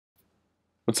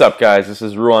What's up, guys? This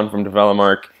is Ruan from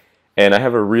DevelopMark, and I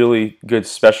have a really good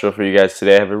special for you guys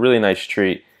today. I have a really nice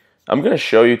treat. I'm going to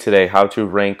show you today how to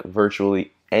rank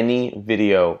virtually any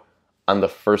video on the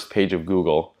first page of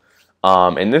Google.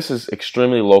 And this is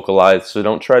extremely localized, so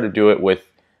don't try to do it with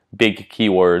big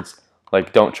keywords.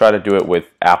 Like, don't try to do it with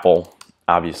Apple.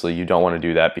 Obviously, you don't want to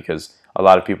do that because a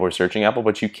lot of people are searching Apple,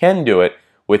 but you can do it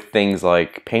with things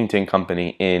like painting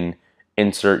company in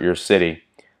insert your city.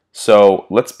 So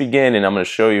let's begin, and I'm going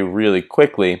to show you really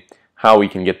quickly how we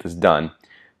can get this done.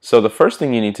 So the first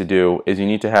thing you need to do is you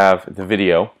need to have the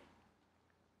video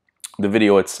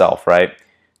itself, right?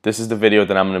 This is the video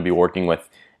that I'm going to be working with.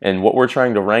 And what we're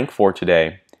trying to rank for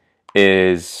today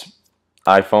is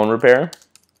iPhone repair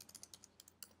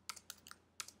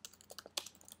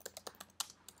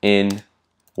in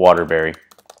Waterbury.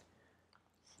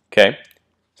 Okay,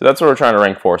 so that's what we're trying to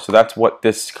rank for. So that's what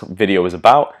this video is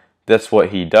about. That's what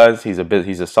he does. He's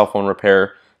a cell phone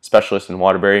repair specialist in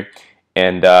Waterbury.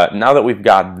 And now that we've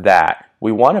got that,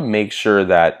 we want to make sure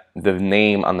that the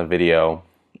name on the video,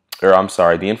 or I'm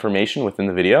sorry, the information within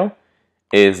the video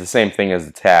is the same thing as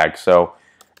the tag. So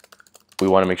we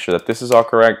want to make sure that this is all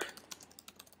correct.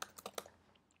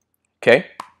 Okay,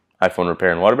 iPhone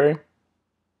repair in Waterbury.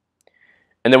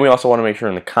 And then we also want to make sure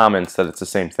in the comments that it's the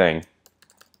same thing.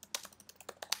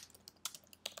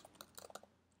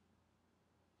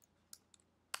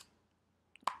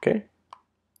 Okay.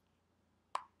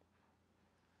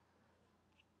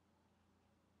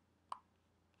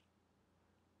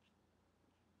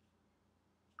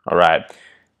 All right.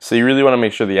 So you really want to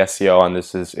make sure the SEO on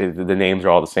this is the names are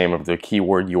all the same of the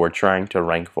keyword you are trying to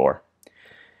rank for.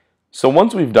 So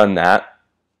once we've done that,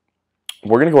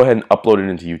 we're going to go ahead and upload it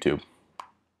into YouTube.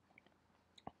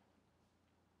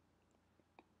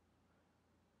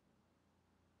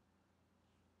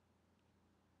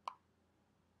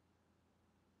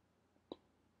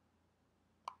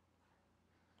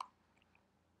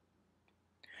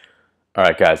 All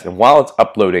right, guys, and while it's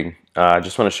uploading, I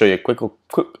just want to show you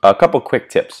a couple quick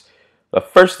tips. The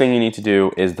first thing you need to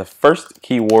do is the first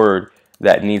keyword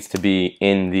that needs to be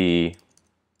in the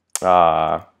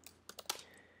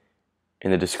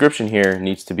description here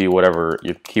needs to be whatever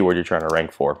your keyword you're trying to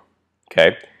rank for.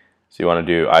 Okay, so you want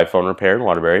to do iPhone repair in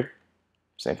Waterbury,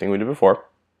 same thing we did before.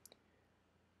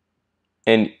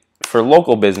 And for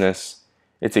local business,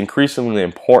 it's increasingly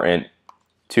important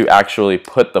to actually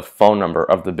put the phone number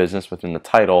of the business within the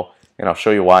title, and I'll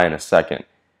show you why in a second.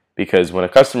 Because when a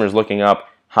customer is looking up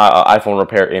iPhone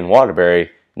repair in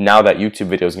Waterbury, now that YouTube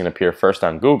video is going to appear first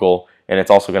on Google, and it's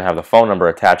also going to have the phone number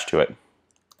attached to it.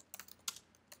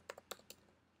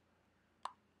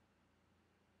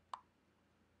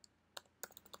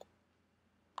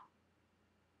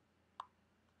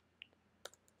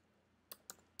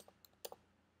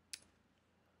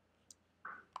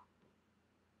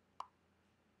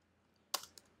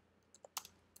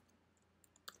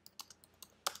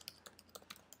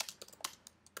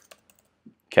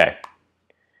 Okay,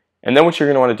 and then what you're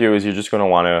going to want to do is you're just going to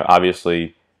want to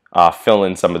obviously fill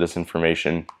in some of this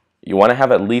information. You want to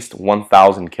have at least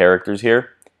 1,000 characters here.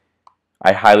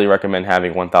 I highly recommend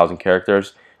having 1,000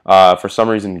 characters. For some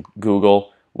reason,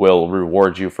 Google will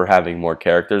reward you for having more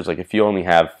characters. Like if you only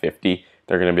have 50,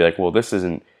 they're going to be like, well, this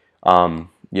isn't,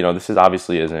 this is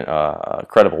obviously isn't a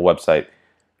credible website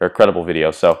or a credible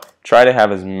video. So try to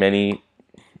have as many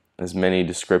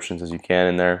descriptions as you can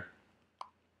in there.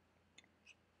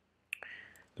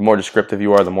 The more descriptive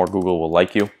you are, the more Google will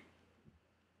like you.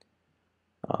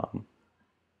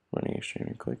 Running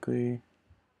extremely quickly.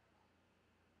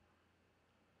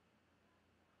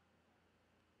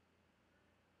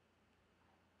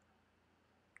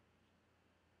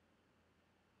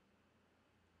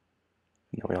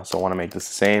 And we also want to make this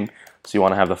the same. So you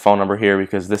want to have the phone number here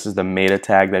because this is the meta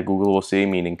tag that Google will see,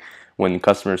 meaning when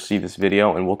customers see this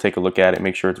video, and we'll take a look at it,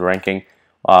 make sure it's ranking.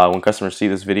 When customers see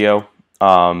this video,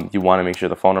 you want to make sure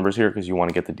the phone number is here because you want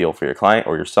to get the deal for your client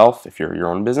or yourself if you're your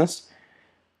own business.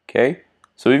 Okay,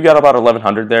 so we've got about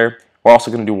 1,100 there. We're also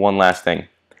going to do one last thing.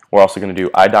 We're also going to do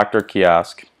eye doctor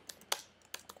kiosk,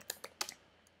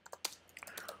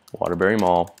 Waterbury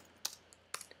Mall,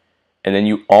 and then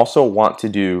you also want to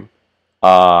do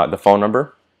the phone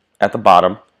number at the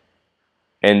bottom,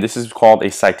 and this is called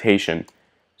a citation.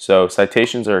 So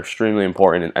citations are extremely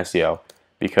important in SEO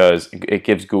because it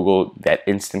gives Google that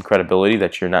instant credibility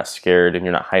that you're not scared and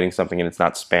you're not hiding something and it's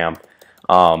not spam.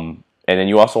 And then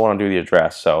you also want to do the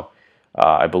address. So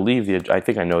I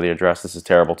think I know the address. This is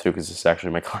terrible too because this is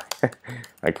actually my client.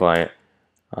 my client.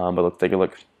 But let's take a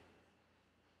look.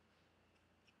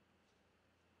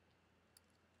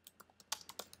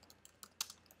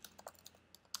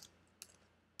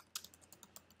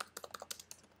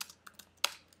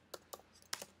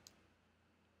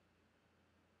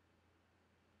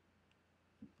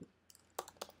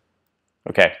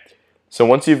 Okay, so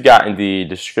once you've gotten the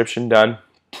description done,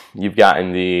 you've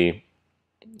gotten the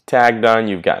tag done,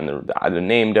 you've gotten the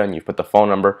name done, you've put the phone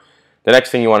number, the next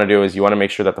thing you want to do is you want to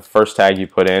make sure that the first tag you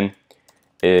put in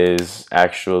is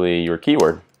actually your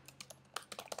keyword,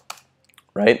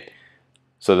 right?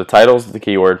 So the title is the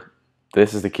keyword,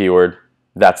 this is the keyword,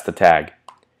 that's the tag.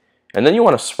 And then you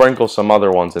want to sprinkle some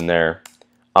other ones in there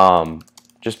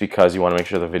just because you want to make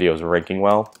sure the video is ranking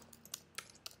well.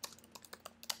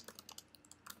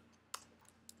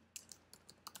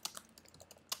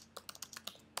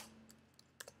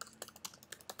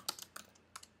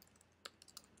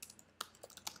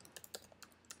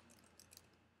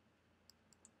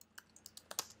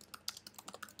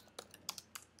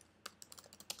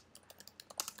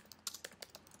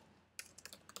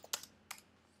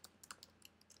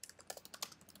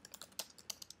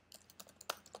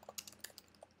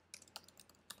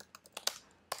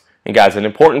 And guys, an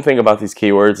important thing about these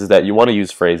keywords is that you want to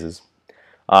use phrases.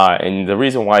 And the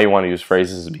reason why you want to use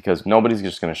phrases is because nobody's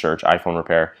just going to search iPhone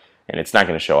repair and it's not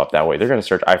going to show up that way. They're going to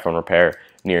search iPhone repair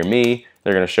near me.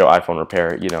 They're going to show iPhone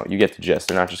repair. You know, you get the gist.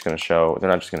 They're not just going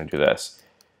to do this.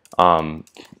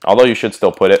 Although you should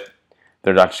still put it,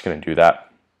 they're not just going to do that.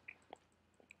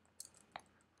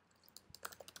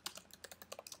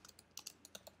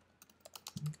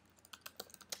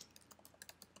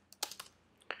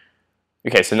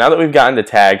 Okay, so now that we've gotten the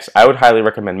tags, I would highly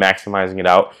recommend maximizing it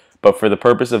out. But for the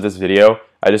purpose of this video,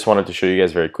 I just wanted to show you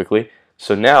guys very quickly.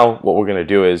 So now what we're going to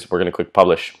do is we're going to click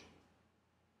publish.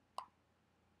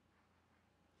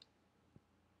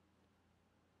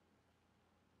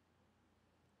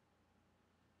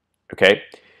 Okay,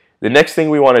 the next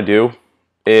thing we want to do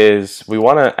is we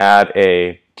want to add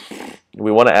a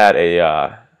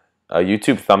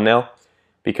YouTube thumbnail,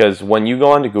 because when you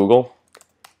go onto Google,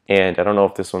 and I don't know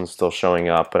if this one's still showing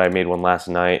up, but I made one last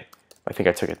night. I think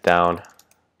I took it down.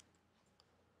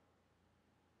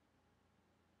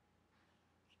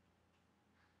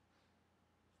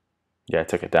 Yeah, I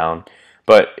took it down.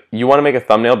 But you want to make a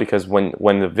thumbnail because when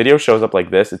the video shows up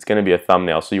like this, it's going to be a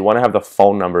thumbnail. So you want to have the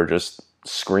phone number just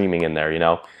screaming in there, you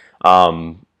know.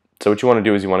 So what you want to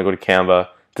do is you want to go to Canva.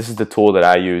 This is the tool that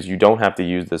I use. You don't have to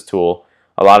use this tool.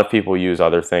 A lot of people use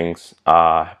other things,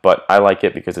 but I like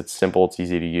it because it's simple, it's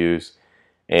easy to use,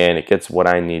 and it gets what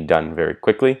I need done very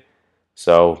quickly.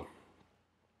 So,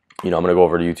 you know, I'm going to go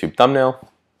over to YouTube thumbnail.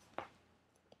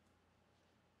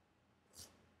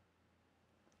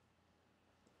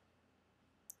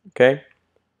 Okay,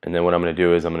 and then what I'm going to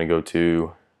do is I'm going to go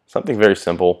to something very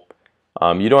simple.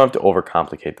 You don't have to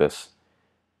overcomplicate this.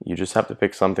 You just have to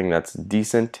pick something that's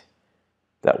decent,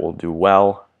 that will do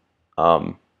well.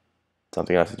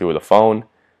 Something that has to do with a phone.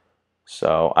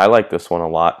 So I like this one a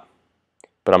lot,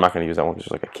 but I'm not going to use that one because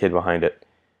there's like a kid behind it.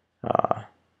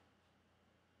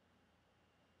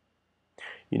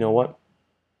 You know what?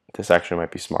 This actually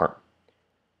might be smart.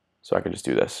 So I could just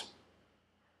do this.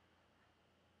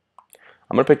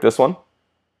 I'm going to pick this one.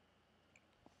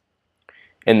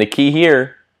 And the key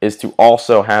here is to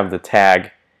also have the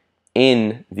tag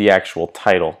in the actual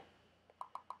title,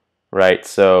 right?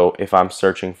 So if I'm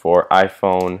searching for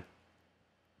iPhone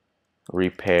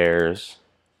repairs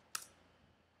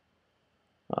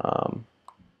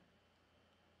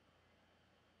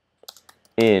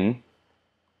in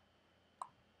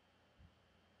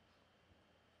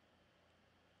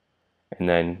and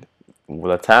then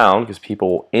the town, because people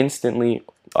will instantly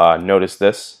notice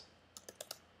this.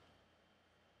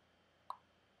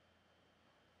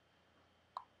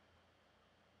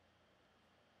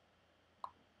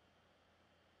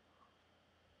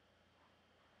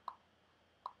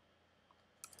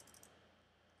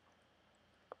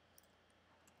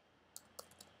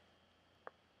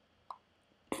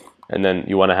 And then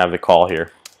you want to have the call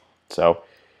here. So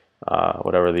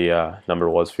whatever the number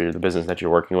was for the business that you're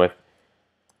working with.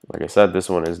 Like I said, this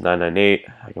one is 998.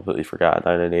 I completely forgot.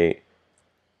 998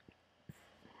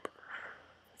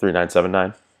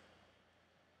 3979.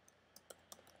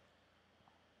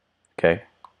 Okay.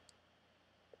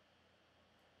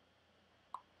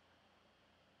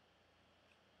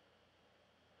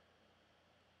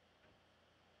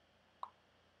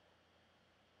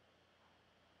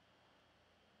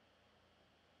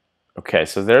 Okay,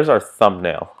 so there's our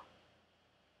thumbnail.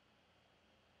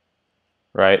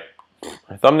 Right?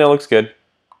 Our thumbnail looks good.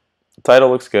 The title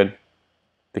looks good.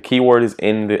 The keyword is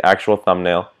in the actual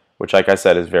thumbnail, which, like I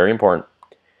said, is very important.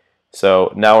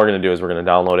 So now what we're going to do is we're going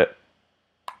to download it.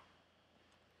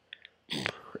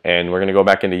 And we're going to go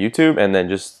back into YouTube and then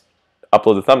just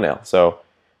upload the thumbnail. So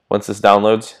once this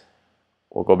downloads,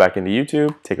 we'll go back into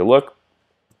YouTube, take a look,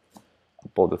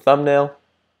 upload the thumbnail.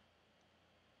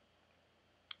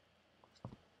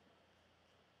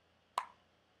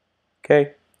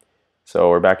 OK. So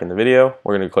we're back in the video.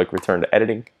 We're going to click return to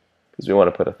editing because we want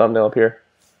to put a thumbnail up here.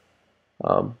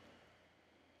 Let's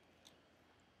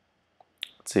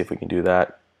see if we can do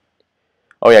that.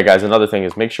 Oh yeah, guys, another thing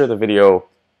is make sure the video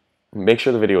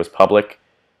is public,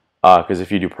 because if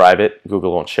you do private,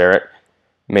 Google won't share it.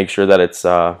 Make sure that it's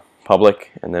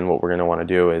public, and then what we're going to want to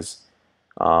do is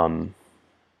thumbnail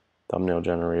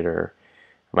generator.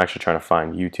 I'm actually trying to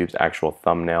find YouTube's actual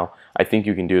thumbnail. I think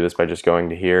you can do this by just going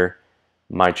to here,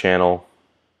 my channel.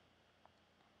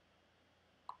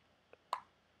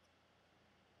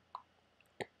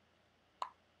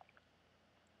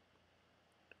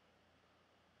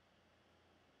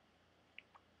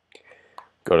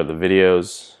 Go to the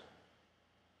videos.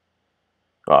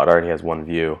 Oh, it already has one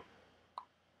view.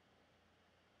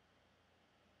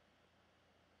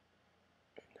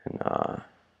 And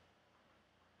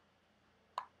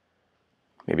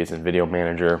maybe it's in Video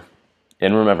Manager.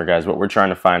 And remember, guys, what we're trying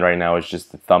to find right now is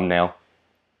just the thumbnail,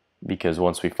 because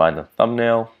once we find the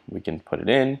thumbnail, we can put it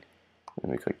in,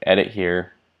 and we click Edit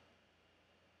here.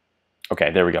 Okay,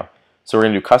 there we go. So we're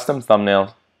going to do Custom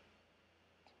Thumbnail.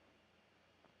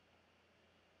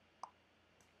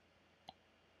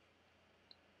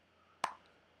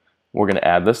 We're going to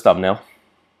add this thumbnail,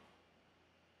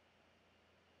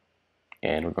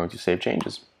 and we're going to save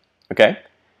changes. Okay,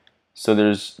 so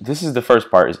this is the first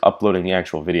part, is uploading the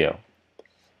actual video.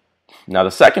 Now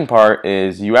the second part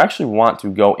is you actually want to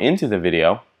go into the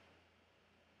video,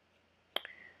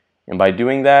 and by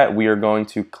doing that we are going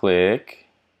to click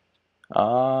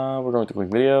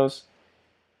videos,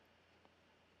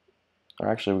 or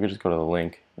actually we could just go to the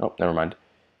link. Oh, never mind,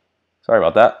 sorry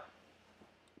about that.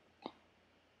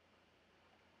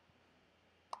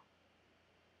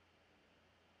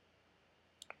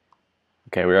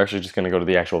 Okay, we're actually just going to go to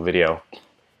the actual video.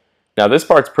 Now this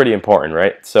part's pretty important,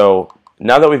 right? So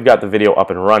now that we've got the video up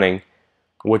and running,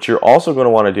 what you're also going to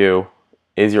want to do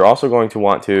is you're also going to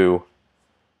want to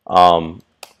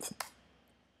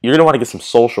get some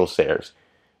social shares,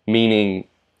 meaning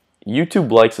YouTube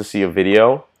likes to see a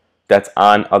video that's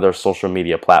on other social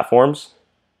media platforms.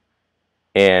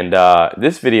 And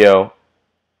this video,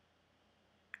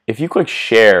 if you click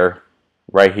share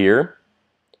right here,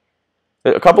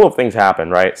 a couple of things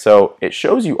happen, right? So it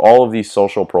shows you all of these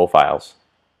social profiles.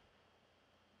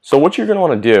 So what you're going to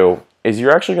want to do is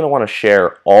you're actually going to want to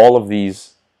share all of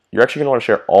these. You're actually going to want to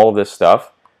share all of this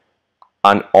stuff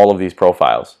on all of these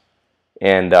profiles.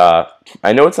 And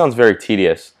I know it sounds very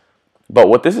tedious, but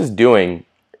what this is doing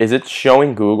is it's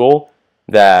showing Google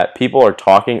that people are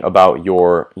talking about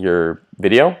your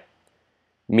video,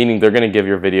 meaning they're going to give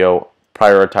your video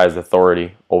prioritized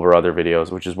authority over other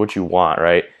videos, which is what you want,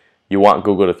 right? You want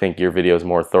Google to think your video is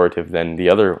more authoritative than the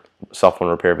other cell phone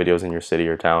repair videos in your city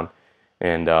or town.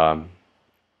 And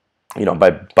you know,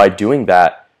 by doing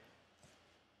that,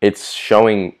 it's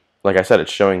showing, like I said,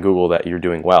 it's showing Google that you're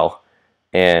doing well.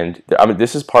 And I mean,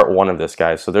 this is part one of this,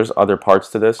 guys. So there's other parts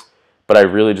to this, but I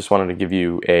really just wanted to give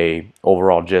you a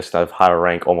overall gist of how to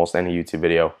rank almost any YouTube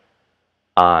video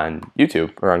on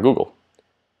YouTube or on Google.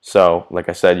 So, like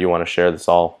I said, you want to share this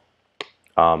all.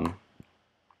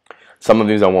 Some of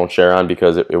these I won't share on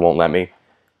because it won't let me.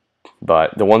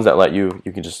 But the ones that let you,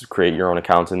 you can just create your own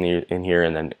accounts in here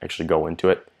and then actually go into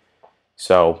it.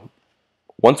 So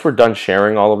once we're done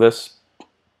sharing all of this,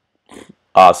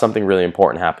 something really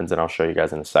important happens, and I'll show you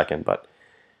guys in a second. But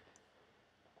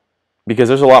because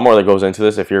there's a lot more that goes into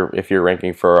this if you're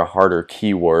ranking for a harder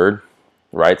keyword,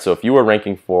 right? So if you were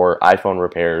ranking for iPhone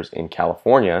repairs in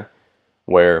California,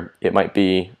 where it might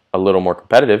be a little more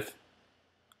competitive,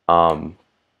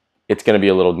 it's going to be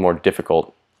a little more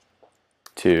difficult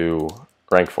to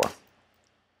rank for.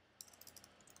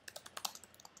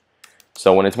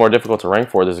 So when it's more difficult to rank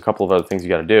for, there's a couple of other things you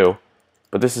got to do.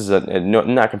 But this is a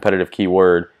not competitive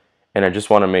keyword, and I just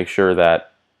want to make sure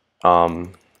that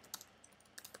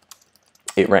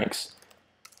it ranks.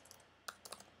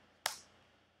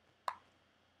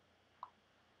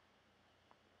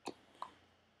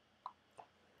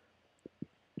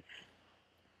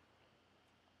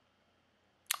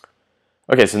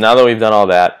 Okay, so now that we've done all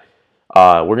that,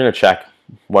 we're going to check.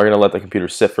 We're going to let the computer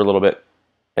sit for a little bit,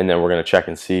 and then we're going to check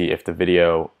and see if the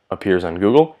video appears on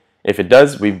Google. If it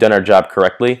does, we've done our job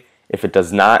correctly. If it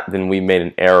does not, then we made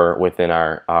an error within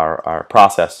our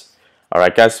process. All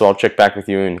right, guys, so I'll check back with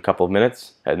you in a couple of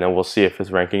minutes, and then we'll see if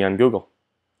it's ranking on Google.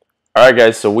 All right,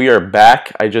 guys, so we are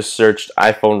back. I just searched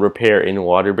iPhone repair in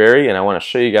Waterbury, and I want to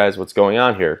show you guys what's going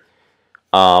on here.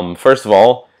 First of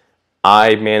all,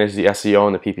 I manage the SEO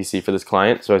and the PPC for this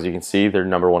client, so as you can see, they're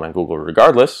 #1 on Google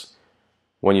regardless.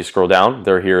 When you scroll down,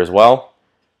 they're here as well.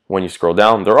 when you scroll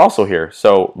down, they're also here.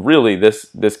 So really,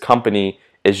 this company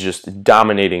is just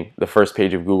dominating the first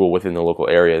page of Google within the local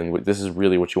area, and this is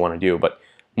really what you want to do. But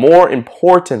more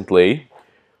importantly,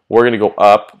 we're going to go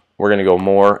up, we're going to go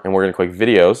more, and we're going to click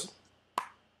videos.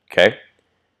 Okay,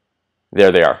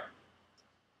 there they are.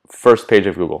 First page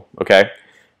of Google. Okay,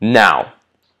 now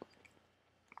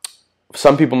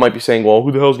some people might be saying, well,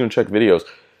 who the hell is going to check videos?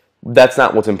 That's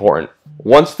not what's important.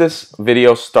 Once this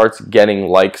video starts getting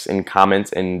likes and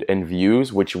comments and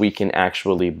views, which we can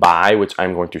actually buy, which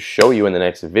I'm going to show you in the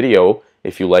next video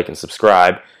if you like and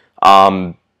subscribe,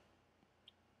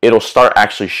 it'll start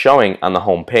actually showing on the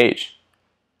home page,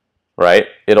 right?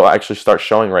 It'll actually start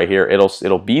showing right here.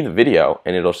 It'll be the video,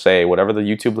 and it'll say whatever the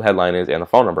YouTube headline is and the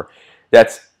phone number.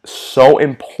 That's so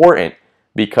important,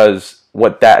 because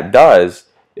what that does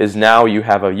is now you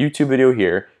have a YouTube video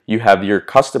here, you have your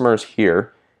customers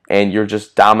here, and you're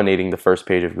just dominating the first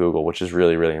page of Google, which is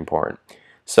really, really important.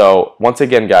 So once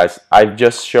again, guys, I've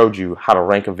just showed you how to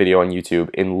rank a video on YouTube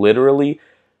in literally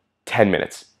 10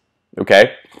 minutes,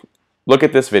 okay? Look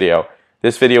at this video.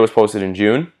 This video was posted in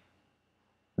June.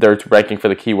 They're ranking for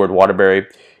the keyword Waterbury.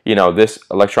 You know, this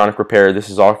electronic repair, this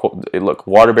is all, look,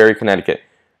 Waterbury, Connecticut,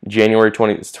 January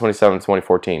 27,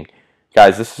 2014.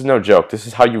 Guys, this is no joke. This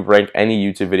is how you rank any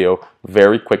YouTube video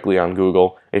very quickly on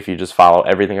Google if you just follow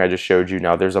everything I just showed you.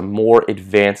 Now, there's a more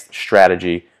advanced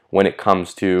strategy when it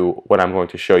comes to what I'm going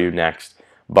to show you next,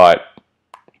 but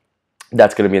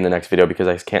that's going to be in the next video because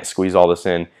I can't squeeze all this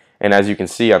in. And as you can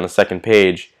see on the second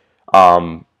page,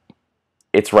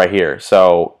 it's right here.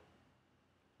 So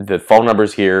the phone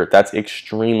number's here. That's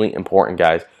extremely important,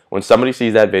 guys. When somebody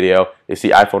sees that video, they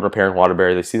see iPhone repair in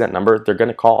Waterbury, they see that number, they're going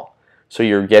to call. So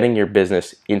you're getting your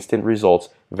business instant results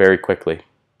very quickly.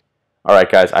 Alright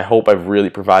guys, I hope I've really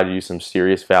provided you some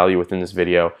serious value within this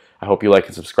video. I hope you like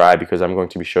and subscribe, because I'm going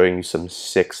to be showing you some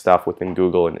sick stuff within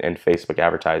Google and Facebook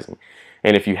advertising.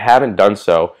 And if you haven't done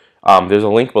so, there's a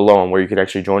link below where you can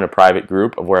actually join a private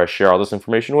group of where I share all this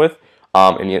information with.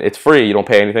 And it's free, you don't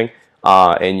pay anything.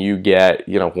 And you get,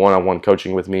 you know, one-on-one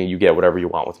coaching with me. You get whatever you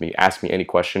want with me. Ask me any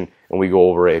question and we go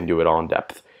over it and do it all in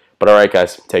depth. But alright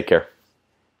guys, take care.